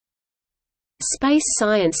Space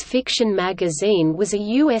Science Fiction Magazine was a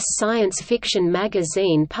U.S. science fiction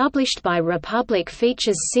magazine published by Republic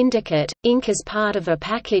Features Syndicate, Inc. as part of a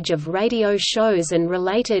package of radio shows and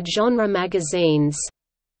related genre magazines.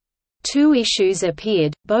 2 issues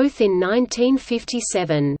appeared, both in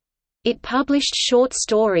 1957. It published short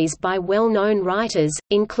stories by well-known writers,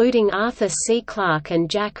 including Arthur C. Clarke and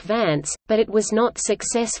Jack Vance, but it was not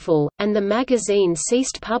successful, and the magazine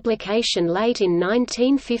ceased publication late in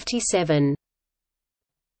 1957.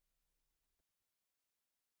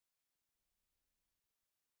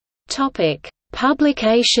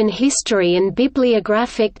 Publication history and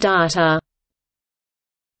bibliographic data.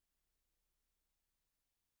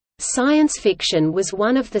 Science fiction was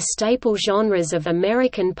one of the staple genres of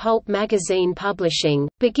American pulp magazine publishing,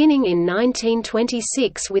 beginning in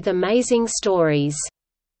 1926 with Amazing Stories.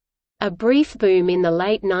 A brief boom in the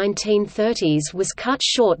late 1930s was cut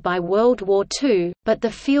short by World War II, but the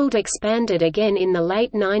field expanded again in the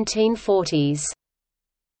late 1940s.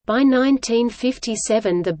 By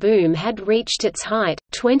 1957 the boom had reached its height.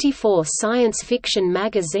 24 science fiction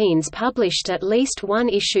magazines published at least one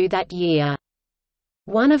issue that year.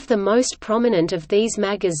 One of the most prominent of these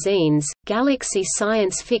magazines, Galaxy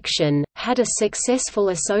Science Fiction, had a successful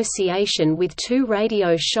association with 2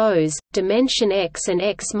 radio shows, Dimension X and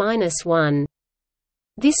X-1.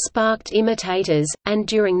 This sparked imitators, and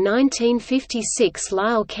during 1956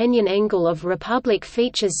 Lyle Kenyon Engel of Republic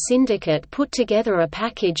Features Syndicate put together a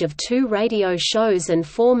package of 2 radio shows and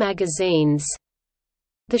 4 magazines.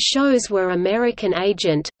 The shows were American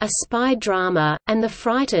Agent, a spy drama, and The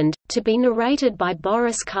Frightened, to be narrated by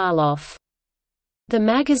Boris Karloff. The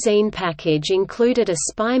magazine package included a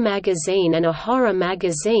spy magazine and a horror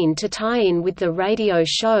magazine to tie in with the radio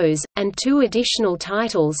shows, and 2 additional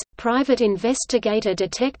titles, Private Investigator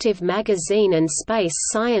Detective Magazine and Space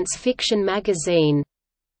Science Fiction Magazine.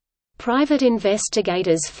 Private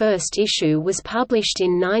Investigator's first issue was published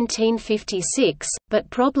in 1956, but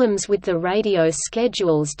problems with the radio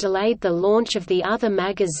schedules delayed the launch of the other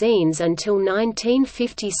magazines until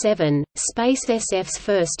 1957. Space SF's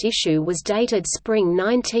first issue was dated spring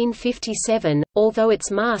 1957, although its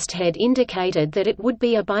masthead indicated that it would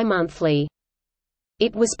be a bimonthly.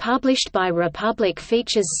 It was published by Republic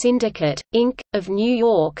Features Syndicate, Inc., of New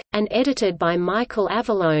York, and edited by Michael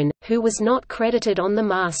Avallone, who was not credited on the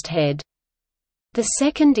masthead. The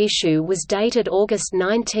second issue was dated August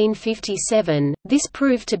 1957. This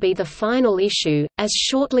proved to be the final issue, as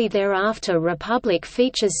shortly thereafter Republic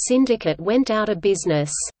Features Syndicate went out of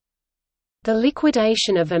business. The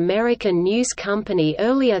liquidation of American News Company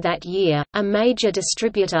earlier that year, a major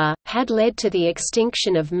distributor, had led to the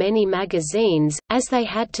extinction of many magazines, as they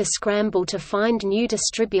had to scramble to find new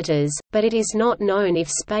distributors, but it is not known if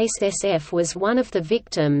Space SF was one of the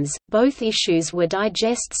victims. Both issues were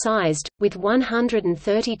digest-sized, with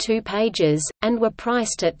 132 pages, and were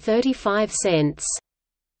priced at 35 cents.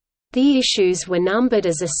 The issues were numbered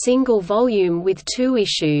as a single volume with 2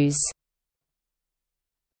 issues.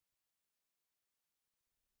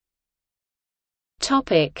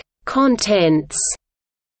 Contents.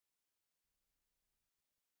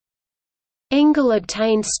 Engel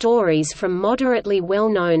obtained stories from moderately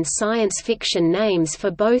well-known science fiction names for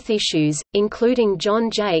both issues, including John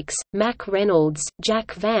Jakes, Mack Reynolds,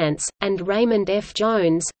 Jack Vance, and Raymond F.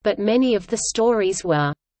 Jones, but many of the stories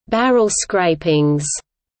were barrel scrapings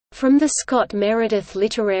from the Scott Meredith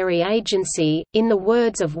Literary Agency. In the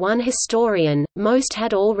words of one historian, most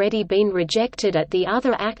had already been rejected at the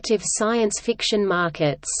other active science fiction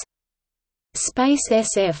markets. Space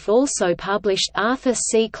SF also published Arthur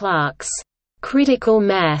C. Clarke's Critical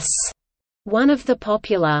Mass, one of the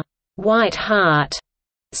popular White Heart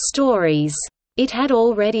stories. It had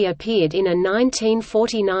already appeared in a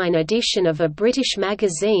 1949 edition of a British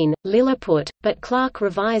magazine, Lilliput, but Clarke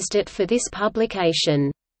revised it for this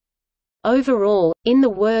publication. Overall, in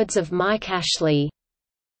the words of Mike Ashley,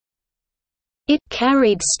 it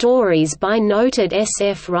carried stories by noted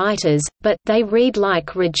SF writers, but they read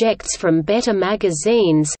like rejects from better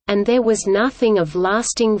magazines, and there was nothing of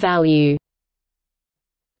lasting value.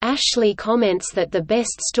 Ashley comments that the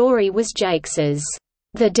best story was Jakes's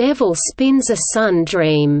The Devil Spins a Sun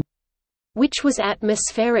Dream, which was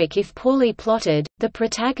atmospheric if poorly plotted. The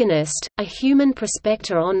protagonist, a human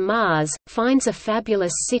prospector on Mars, finds a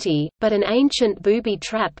fabulous city, but an ancient booby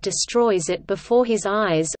trap destroys it before his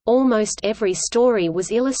eyes. Almost every story was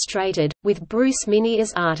illustrated, with Bruce Minnie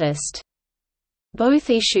as artist. Both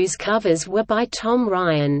issues' covers were by Tom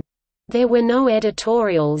Ryan. There were no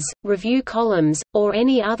editorials, review columns, or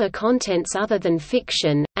any other contents other than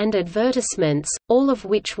fiction, and advertisements, all of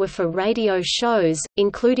which were for radio shows,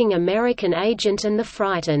 including American Agent and The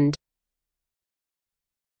Frightened.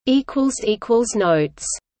 Notes